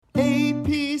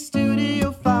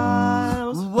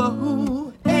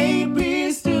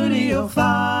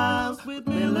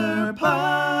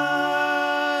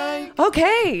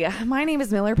Okay, my name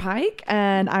is Miller Pike,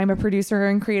 and I'm a producer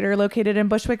and creator located in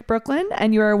Bushwick, Brooklyn.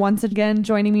 And you are once again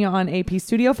joining me on AP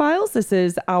Studio Files. This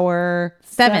is our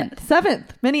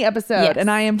seventh mini episode, Yes.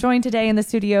 and I am joined today in the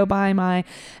studio by my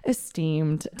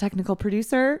esteemed technical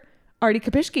producer, Artie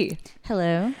Kapishki.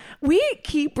 Hello. We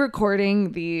keep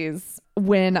recording these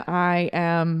when I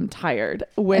am tired,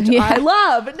 which Yeah. I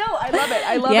love. No, I love it.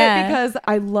 I love Yeah. it because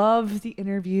I love the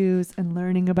interviews and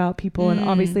learning about people and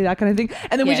obviously that kind of thing.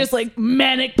 And then we Yes. just like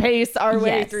manic pace our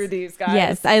way Yes. through these, guys.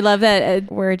 Yes, I love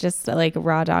that we're just like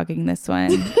raw dogging this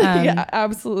one. Yeah,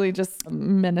 absolutely. Just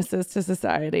menaces to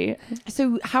society.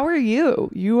 So how are you?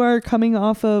 You are coming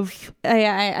off of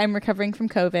I'm recovering from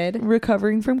COVID.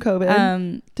 recovering from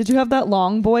COVID. Did you have that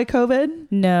long boy COVID?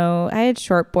 No, I had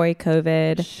short boy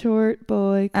COVID. Short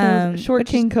boy COVID. Short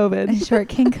king COVID. Short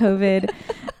king COVID.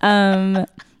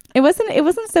 It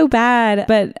wasn't so bad,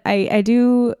 but I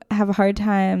do have a hard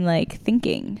time like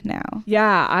thinking now.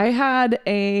 Yeah, I had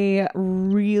a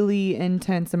really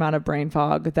intense amount of brain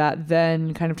fog that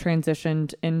then kind of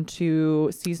transitioned into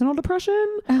seasonal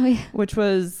depression, Oh yeah. which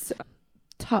was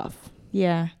tough.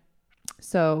 Yeah.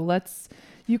 So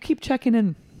you keep checking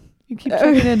in. You keep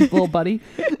checking in, little buddy.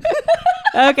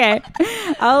 Okay.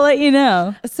 I'll let you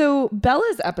know. So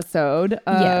Bella's episode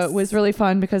Yes. was really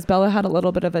fun because Bella had a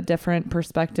little bit of a different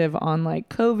perspective on like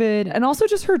COVID, and also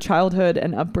just her childhood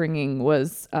and upbringing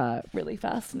was really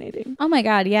fascinating. Oh my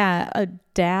God. Yeah. A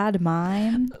dad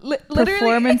mime. Literally.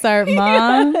 Performance art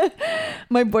mom.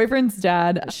 My boyfriend's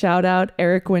dad, shout out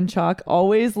Eric Winchok,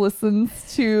 always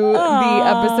listens to the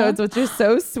Aw. episodes, which is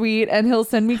so sweet, and he'll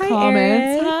send me Hi,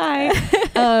 comments. Eric.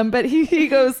 Hi. But he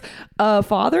goes,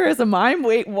 father is a mime?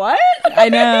 Wait, what? I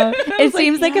know. I It was like,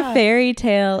 seems like yeah. a fairy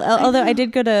tale. Although I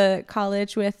did go to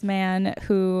college with a man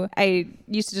who I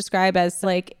used to describe as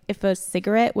like if a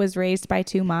cigarette was raised by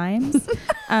two mimes.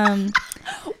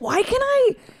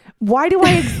 Why do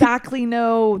I exactly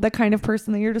know the kind of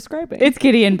person that you're describing? It's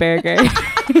Gideon Berger.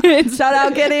 Shout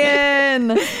out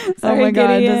Gideon. Oh Sorry, my God.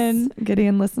 Gideon. Does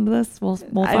Gideon listen to this? We'll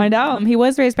find out. He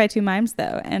was raised by two mimes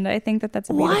though, and I think that's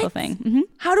a beautiful What? thing. Mhm.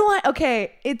 How do I?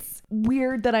 Okay, it's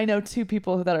weird that I know two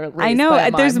people that are raised I know by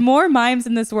a there's mime. more mimes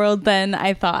in this world than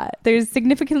I thought. There's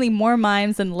significantly more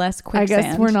mimes and less I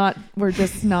quicksand. guess we're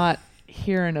just not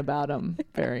hearing about them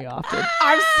very often.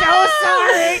 I'm so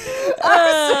sorry.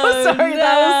 I'm so sorry.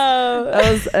 No.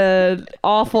 That was an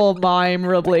awful mime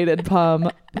related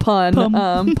pun.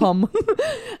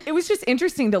 It was just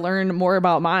interesting to learn more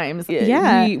about mimes.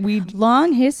 Yeah. we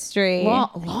Long history. long.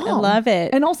 I love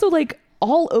it. And also like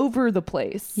all over the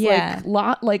place. Yeah.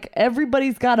 Like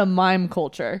everybody's got a mime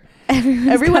culture.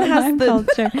 Everyone has mime the-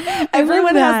 culture.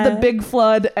 Everyone has the that. big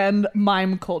flood and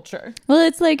mime culture. Well,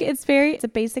 it's a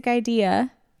basic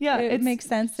idea. Yeah, It makes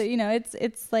sense that,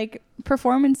 it's like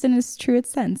performance in its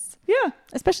truest sense, Yeah.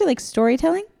 especially like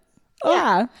storytelling. Oh,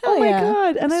 Yeah. Oh Hell my yeah.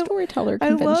 God. And Storyteller I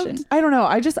convention.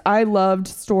 I loved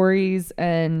stories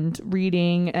and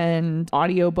reading and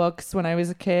audiobooks when I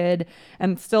was a kid,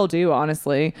 and still do,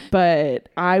 honestly. But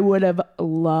I would have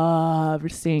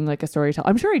loved seeing like a storyteller.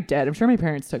 I'm sure I did. I'm sure my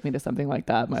parents took me to something like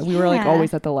that. We were like Yeah.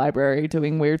 always at the library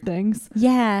doing weird things.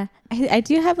 Yeah. I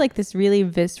do have like this really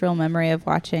visceral memory of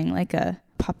watching like a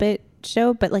puppet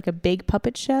show, but like a big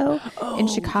puppet show in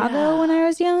Chicago when I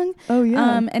was young. Oh,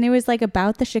 yeah. And it was like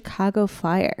about the Chicago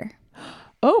fire.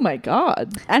 Oh my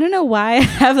God. I don't know why I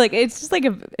have like, it's just like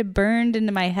it burned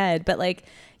into my head, but like,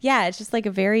 yeah, it's just like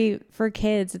for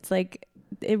kids, it's like,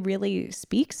 it really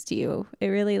speaks to you. It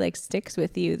really like sticks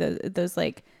with you. Those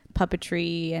like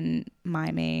puppetry and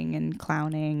miming and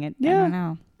clowning and I Yeah. don't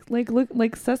know. Look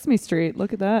like Sesame Street.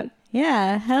 Look at that.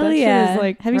 Yeah. Hell That shit yeah. is,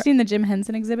 like, have you seen the Jim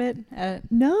Henson exhibit at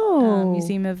No.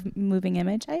 Museum of Moving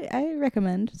Image? I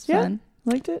recommend. It's Yeah. fun.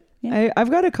 Liked it. Yeah.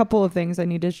 I've got a couple of things I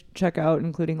need to check out,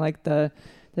 including like the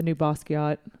new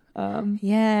Basquiat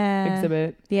Yeah.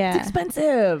 exhibit. Yeah. It's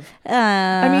expensive.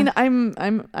 I I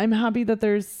mean, I'm happy that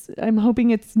I'm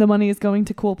hoping the money is going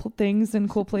to cool things and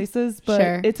cool places, but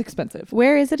Sure. it's expensive.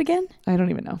 where is it again? I don't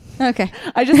even know. Okay.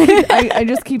 I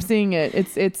just keep seeing it.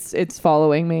 It's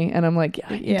following me, and I'm like,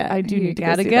 yeah, I do you need to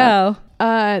gotta go. See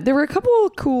that. go. There were a couple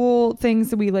of cool things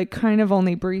that we like kind of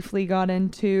only briefly got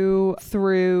into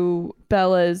through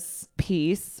Bella's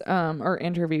piece or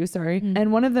interview, sorry.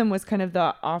 And one of them was kind of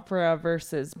the opera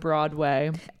versus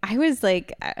Broadway. I was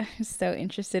like so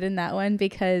interested in that one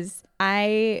because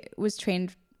I was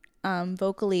trained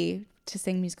vocally to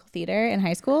sing musical theater in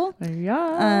high school.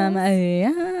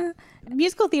 Yeah.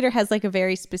 Musical theater has like a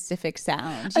very specific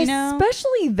sound, you know?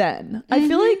 Especially then. I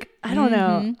feel like, I don't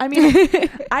know. I mean,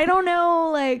 I don't know,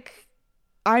 like,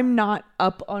 I'm not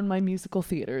up on my musical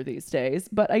theater these days,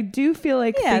 but I do feel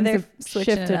like things they're have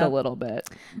switching it shifted a up. little bit.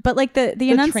 But like the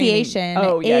enunciation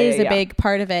is a yeah. big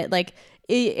part of it. Like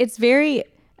it's very,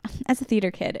 as a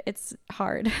theater kid, it's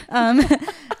hard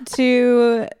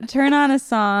to turn on a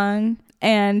song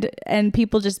and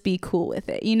people just be cool with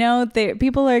it. You know,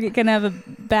 people are gonna have a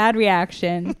bad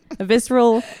reaction, a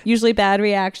visceral, usually bad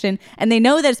reaction, and they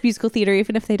know that it's musical theater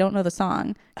even if they don't know the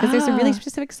song, because there's a really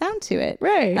specific sound to it.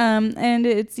 Right. And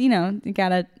it's, you know, you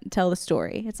gotta tell the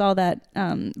story. It's all that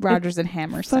Rodgers and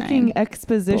Hammerstein fucking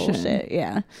exposition. bullshit.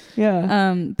 Yeah.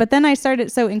 Yeah. But then I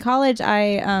started, so in college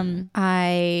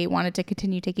I wanted to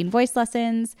continue taking voice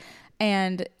lessons,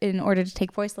 and in order to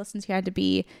take voice lessons you had to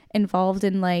be involved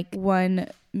in like one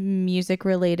music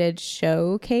related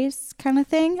showcase kind of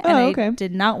thing. And I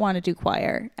did not want to do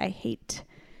choir. I hate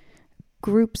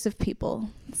groups of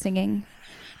people singing,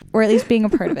 or at least being a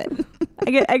part of it.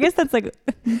 I guess that's like,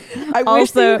 I wish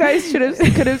that you guys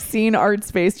could have seen Art's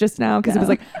face just now, because it was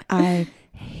like, I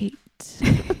hate.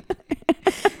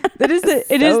 It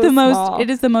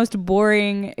is the most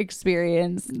boring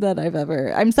experience that I've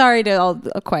ever. I'm sorry to all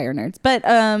the choir nerds, but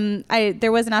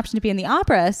there was an option to be in the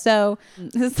opera, so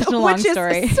this is such a long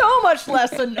story. Which is so much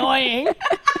less annoying.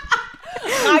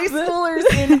 High schoolers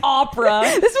in opera.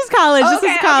 This was college. This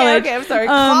was college. Okay, I'm sorry.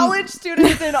 College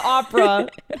students in opera.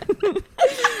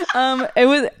 It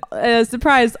was a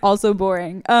surprise, also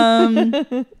boring.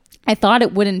 I thought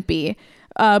it wouldn't be,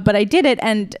 but I did it,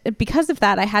 and because of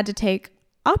that, I had to take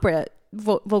opera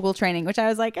vocal training, which I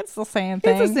was like, it's the same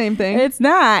thing. It's the same thing. It's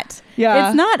not. Yeah,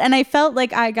 it's not. And I felt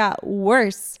like I got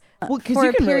worse. Well, because for you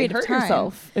a can really period hurt of time.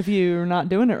 yourself if you're not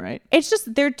doing it right. It's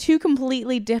just they're two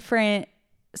completely different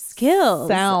skills.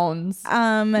 Sounds.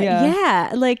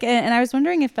 Yeah. Like, and I was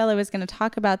wondering if Bella was going to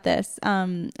talk about this,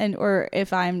 or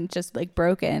if I'm just like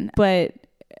broken, but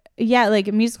yeah,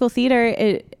 like musical theater,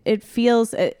 it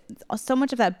feels so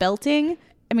much of that belting.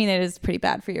 I mean, it is pretty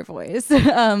bad for your voice. But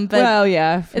well,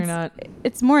 yeah, if you're not.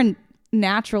 It's more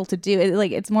natural to do.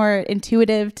 It's more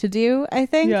intuitive to do, I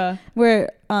think. Yeah.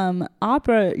 Where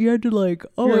opera, you had to like,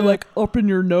 you're like up in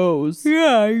your nose.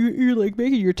 Yeah, you're like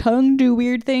making your tongue do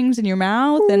weird things in your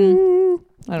mouth, and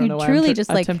I don't know why truly I'm just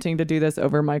like attempting to do this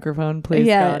over microphone. Please,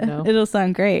 yeah, God, no. It'll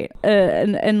sound great.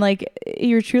 And like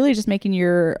you're truly just making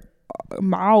your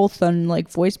mouth and like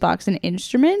voice box an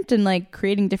instrument and like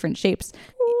creating different shapes.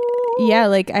 Yeah,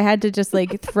 like I had to just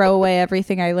like throw away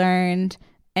everything I learned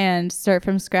and start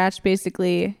from scratch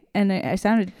basically, and I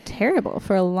sounded terrible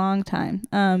for a long time.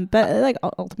 But like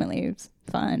ultimately it was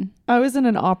fun. I was in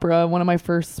an opera, one of my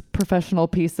first professional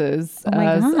pieces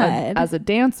as a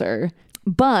dancer.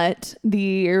 But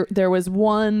there was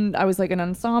one, I was like an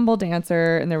ensemble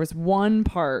dancer, and there was one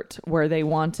part where they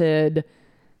wanted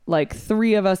like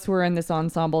 3 of us who were in this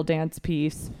ensemble dance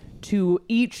piece to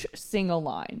each sing a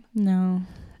line. No.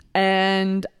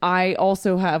 And I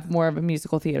also have more of a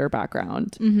musical theater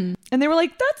background. Mm-hmm. And they were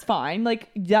like, that's fine. Like,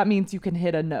 that means you can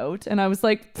hit a note. And I was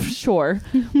like, sure,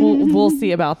 we'll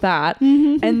see about that.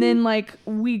 And then like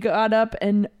we got up,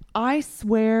 and I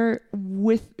swear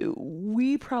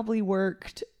we probably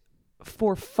worked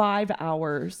for 5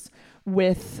 hours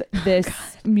with this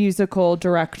musical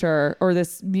director, or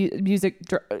this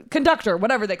conductor,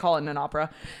 whatever they call it in an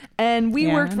opera. And we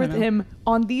worked with him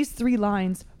on these 3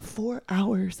 lines 4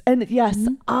 hours. And yes,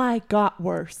 I got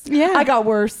worse. Yeah. I got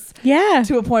worse. Yeah.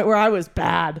 To a point where I was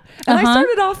bad. And I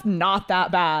started off not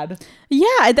that bad.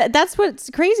 Yeah, that's what's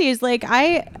crazy is like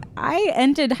I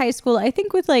ended high school I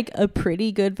think with like a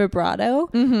pretty good vibrato,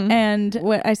 and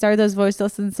when I started those voice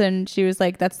lessons, and she was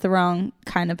like, that's the wrong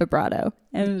kind of vibrato,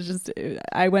 and it was just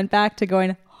I went back to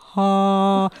going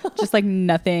just like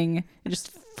nothing,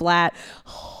 just flat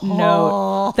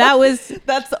note. That was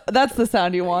that's the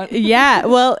sound you want. Yeah,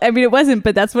 well, I mean it wasn't,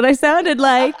 but that's what I sounded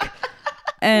like.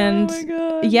 And oh my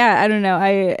God. Yeah, I don't know,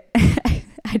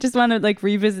 I just want to like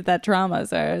revisit that trauma.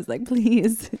 So I was like,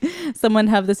 please, someone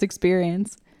have this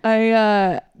experience.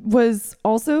 I was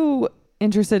also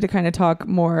interested to kind of talk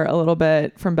more a little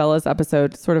bit from Bella's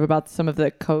episode, sort of about some of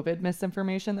the COVID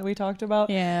misinformation that we talked about.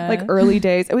 Yeah. Like early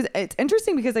days. It's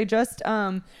interesting because I just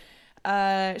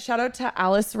shout out to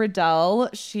Alice Riddell.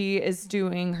 She is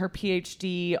doing her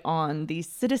PhD on the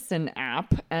Citizen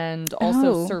app, and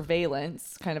also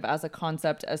surveillance kind of as a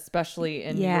concept, especially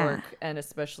in New York, and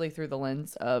especially through the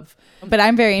lens of. But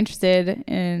I'm very interested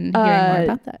in hearing more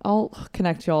about that. I'll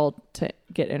connect y'all to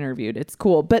get interviewed. It's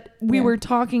cool. But we were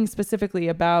talking specifically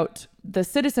about the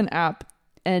Citizen app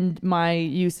And my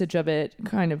usage of it,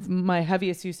 kind of my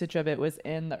heaviest usage of it, was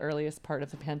in the earliest part of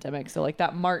the pandemic. So like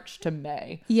that March to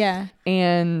May. Yeah.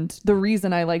 And the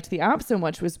reason I liked the app so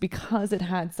much was because it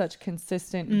had such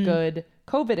consistent, good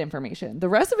COVID information. The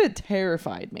rest of it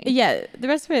terrified me. Yeah. The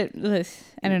rest of it, ugh,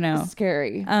 I don't know.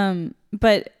 Scary.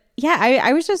 But yeah,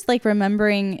 I was just like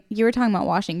remembering you were talking about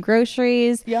washing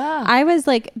groceries. Yeah. I was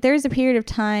like, there's a period of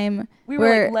time We were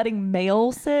where, like letting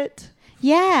mail sit.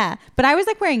 yeah, but I was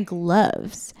like wearing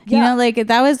gloves, Yeah. you know, like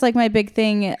that was like my big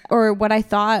thing, or what I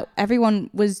thought everyone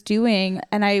was doing.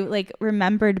 And I like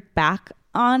remembered back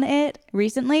on it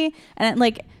recently, and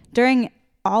like during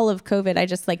all of COVID, I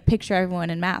just like picture everyone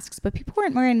in masks, but people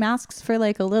weren't wearing masks for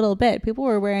like a little bit. People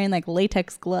were wearing like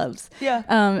latex gloves, Yeah.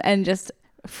 and just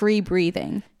free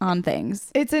breathing on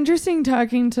things. It's interesting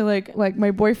talking to like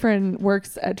my boyfriend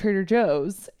works at Trader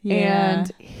Joe's, Yeah.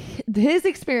 and his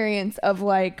experience of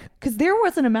like, because there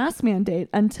wasn't a mask mandate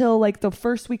until like the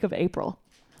first week of April.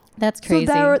 That's crazy.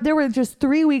 So there were just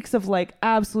 3 weeks of like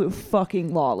absolute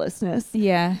fucking lawlessness.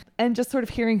 Yeah. And just sort of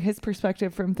hearing his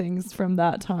perspective from things from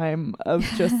that time of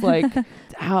just like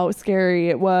how scary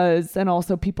it was, and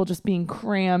also people just being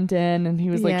crammed in, and he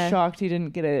was like Yeah. shocked he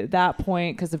didn't get it at that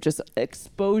point because of just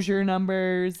exposure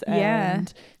numbers.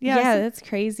 And Yeah, that's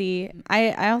crazy.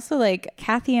 I also like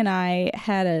Kathy and I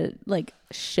had a like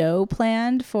show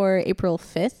planned for April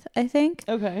 5th, I think.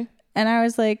 Okay. And I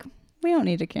was like, we don't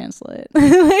need to cancel it.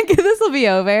 Like this will be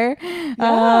over.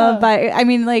 Yeah. But I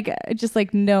mean, like just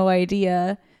like no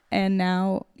idea. And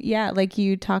now, yeah, like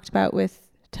you talked about with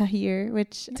Tahir,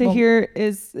 which Tahir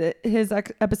is his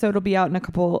episode will be out in a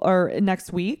couple or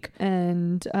next week.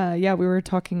 And yeah, we were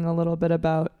talking a little bit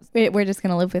about we're just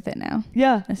gonna live with it now.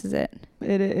 Yeah, This is it.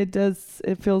 it does.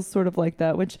 It feels sort of like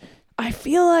that, which I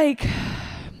feel like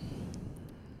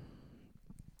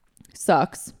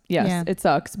sucks. Yes, Yeah. it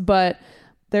sucks. But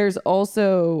there's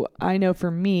also, I know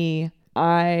for me,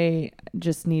 I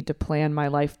just need to plan my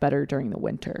life better during the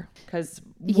winter, because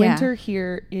winter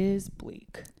here is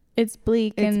bleak. It's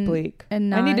bleak. It's and bleak.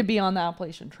 and I need to not- be on the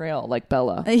Appalachian Trail like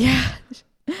Bella. Yeah.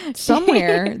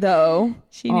 Somewhere though.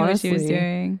 She knew what she was honestly.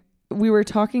 doing. We were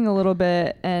talking a little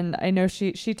bit, and I know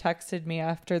she texted me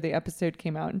after the episode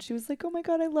came out, and she was like, oh my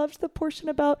God, I loved the portion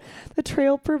about the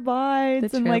trail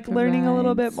provides, The and trail like learning a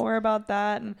little bit provides. more about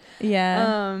that. And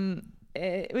Yeah.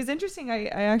 it was interesting. I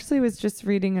actually was just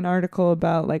reading an article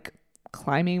about like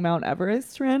climbing Mount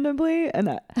Everest randomly,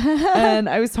 and and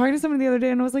I was talking to someone the other day,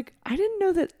 and I was like, I didn't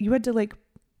know that you had to like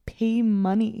pay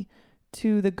money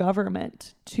to the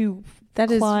government to That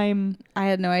is- climb. I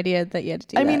had no idea that you had to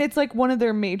do I that. mean, it's like one of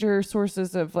their major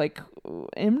sources of like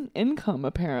income,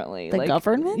 apparently. The like,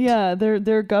 government? Yeah,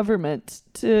 their government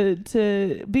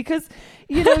to because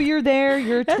you know you're there,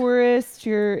 you're a tourist,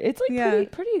 it's like Yeah.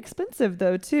 pretty expensive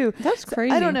though too. That's So,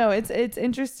 crazy. I don't know. It's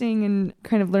interesting and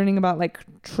kind of learning about like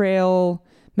trail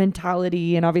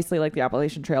mentality, and obviously like the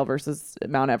Appalachian Trail versus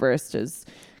Mount Everest is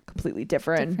completely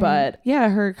different. But yeah,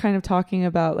 her kind of talking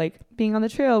about like being on the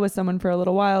trail with someone for a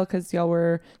little while because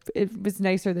it was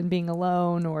nicer than being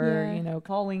alone, or Yeah. you know,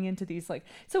 falling into these like,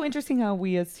 so interesting how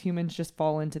we as humans just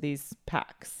fall into these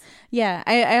packs. Yeah,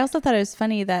 I also thought it was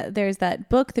funny that there's that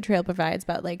book The Trail Provides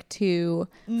about like two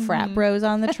frat bros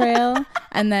on the trail,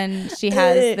 and then she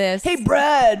has this. Hey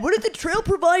Brad, what did the trail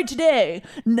provide today?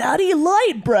 Naughty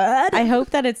light, Brad. I hope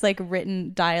that it's like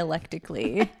written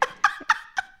dialectically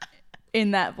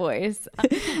in that voice.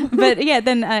 But yeah,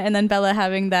 then and then Bella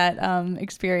having that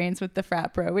experience with the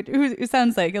frat bro, who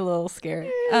sounds like a little scared.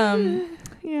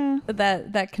 Yeah.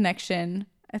 That connection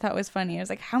I thought was funny. I was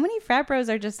like, how many frat bros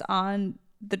are just on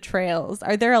the trails?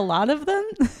 Are there a lot of them?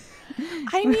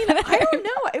 I mean, I don't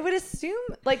know. I would assume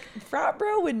like frat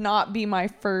bro would not be my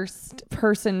first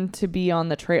person to be on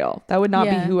the trail. That would not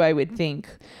be Yeah. who I would think.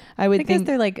 I would I guess think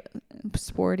they're like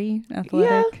sporty, athletic.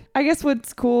 yeah. I guess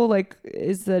what's cool like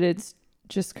is that it's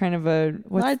just kind of a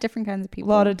lot of different kinds of people.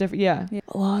 lot of different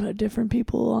a lot of different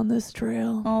people on this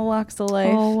trail. All walks of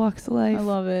life. All walks of life. I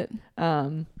love it.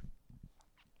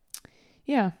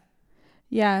 Yeah.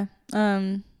 Yeah.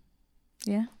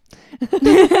 Yeah.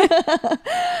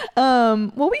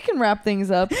 Well, we can wrap things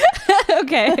up.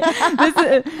 Okay.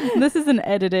 This is an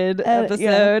edited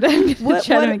episode. I'm gonna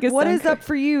try to make it what sound is up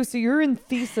for you? So you're in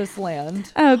thesis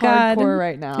land. Oh, God. Hardcore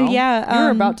right now. Yeah,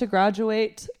 You're about to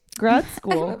graduate grad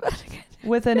school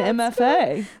with an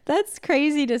MFA. That's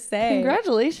crazy to say.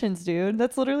 Congratulations, dude.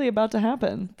 That's literally about to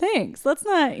happen. Thanks. Let's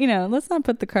not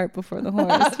put the cart before the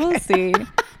horse. We'll see.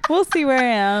 We'll see where I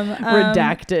am.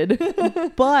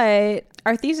 Redacted. But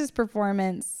our thesis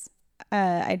performance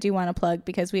I do want to plug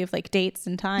because we have like dates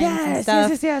and times and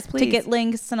stuff. Yes, please. Ticket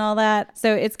links and all that.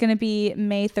 So it's going to be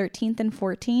May 13th and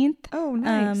 14th. Oh,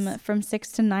 nice. From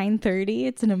 6 to 9:30.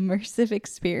 It's an immersive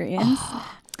experience.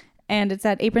 And it's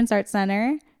at Aprons Art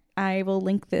Center. I will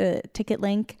link the ticket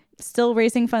link. Still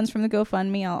raising funds from the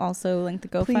GoFundMe. I'll also link the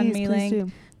GoFundMe link.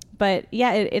 Do. But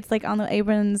yeah, it's like on the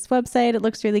Aprons website. It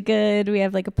looks really good. We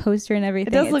have like a poster and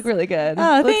everything. It does look really good.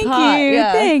 Oh, thank you.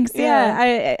 Yeah. Thanks.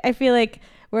 Yeah. I feel like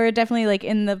we're definitely like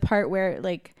in the part where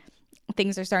like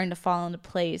things are starting to fall into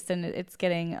place and it's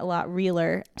getting a lot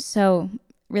realer. So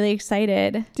really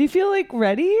excited. Do you feel like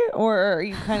ready, or are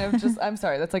you kind of just, I'm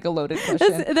sorry, that's like a loaded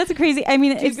question. That's a crazy, I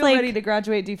mean, do you it's feel like ready to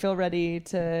graduate? Do you feel ready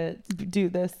to do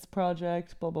this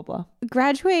project? Blah, blah, blah.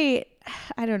 Graduate.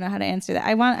 I don't know how to answer that.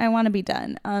 I want to be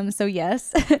done. So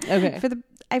yes. Okay.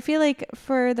 I feel like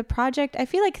for the project, I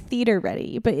feel like theater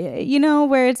ready, but you know,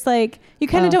 where it's like, you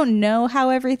kind of don't know how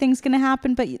everything's going to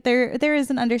happen, but there is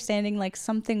an understanding like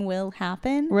something will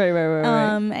happen. Right.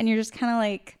 And you're just kind of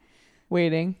like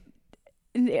waiting.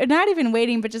 Not even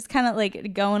waiting, but just kind of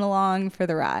like going along for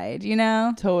the ride, you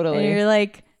know? Totally. And you're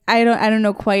like, I don't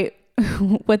know quite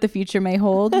what the future may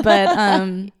hold, but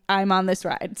I'm on this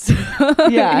ride. So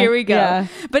yeah, here we go. Yeah.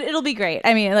 But it'll be great.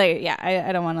 I mean, like, yeah,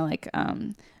 I don't want to like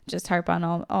just harp on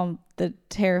all the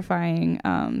terrifying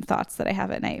thoughts that I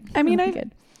have at night. I mean,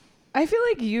 I feel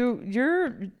like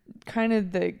you're kind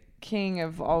of the king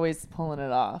of always pulling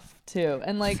it off too,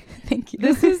 and like thank you.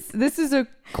 This is a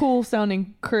cool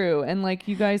sounding crew, and like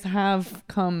you guys have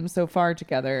come so far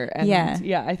together, and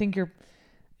yeah, I think you're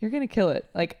gonna kill it.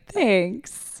 Like,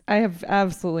 thanks. I have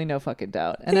absolutely no fucking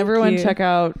doubt. And Thank everyone you. check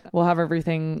out, we'll have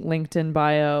everything linked in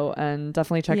bio, and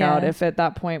definitely check out if at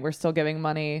that point we're still giving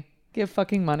money, give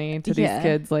fucking money to these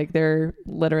kids. Like, they're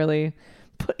literally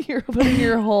putting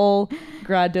your whole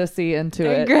grad dossier into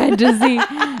it. Grad dossier.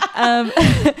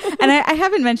 And I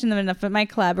haven't mentioned them enough, but my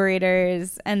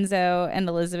collaborators, Enzo and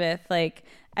Elizabeth, like,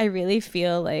 I really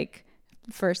feel like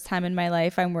first time in my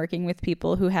life I'm working with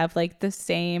people who have like the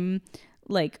same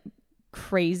like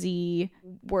crazy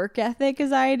work ethic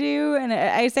as I do, and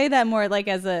I say that more like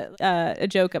as a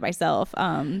joke at myself.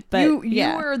 But you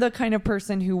are the kind of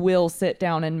person who will sit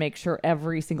down and make sure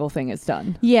every single thing is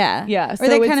done. Yeah. Or so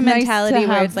that kind of nice mentality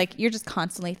where it's like you're just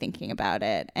constantly thinking about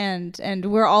it, and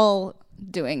we're all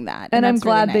doing that. And I'm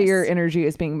glad really nice. that your energy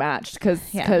is being matched,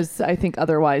 because I think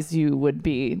otherwise you would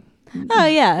be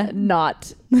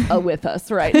not with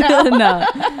us right now. no,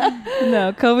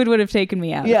 COVID would have taken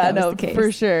me out. Yeah, no,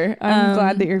 for sure. I'm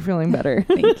glad that you're feeling better.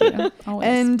 Thank you. Always.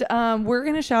 And we're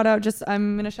gonna shout out.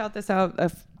 I'm gonna shout this out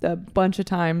a bunch of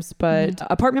times, but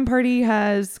Apartment Party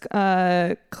has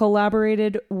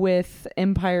collaborated with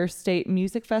Empire State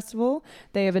Music Festival.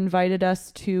 They have invited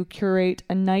us to curate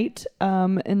a night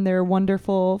in their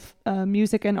wonderful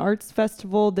music and arts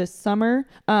festival this summer.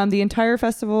 The entire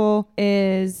festival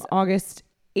is August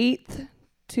 8th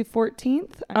to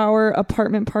 14th. Our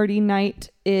apartment party night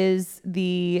is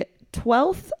the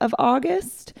 12th of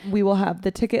August. We will have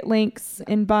the ticket links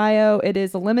in bio. It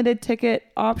is a limited ticket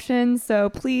option. So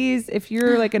please, if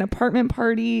you're like an apartment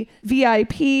party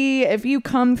VIP, if you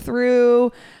come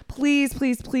through, please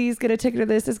get a ticket to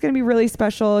this. It's going to be really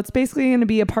special. It's basically going to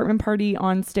be apartment party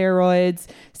on steroids.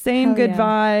 Same good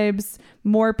vibes,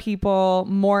 more people,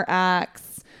 more acts.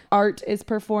 Art is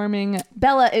performing.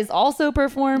 Bella is also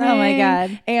performing. Oh my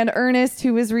God. And Ernest,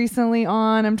 who was recently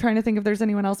on. I'm trying to think if there's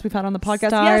anyone else we've had on the podcast.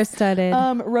 Star-studded.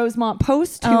 Rosemont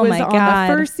Post, who was on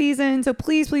the first season. So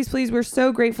please, we're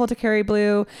so grateful to Carrie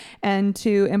Blue and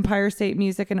to Empire State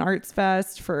Music and Arts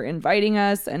Fest for inviting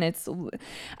us. And it's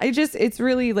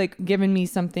really like given me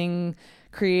something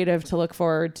creative to look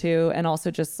forward to, and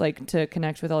also just like to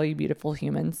connect with all you beautiful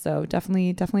humans. So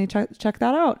definitely check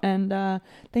that out. And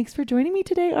thanks for joining me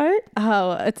today, Art.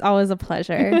 Oh, it's always a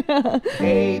pleasure.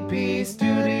 AP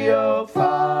Studio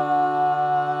 5.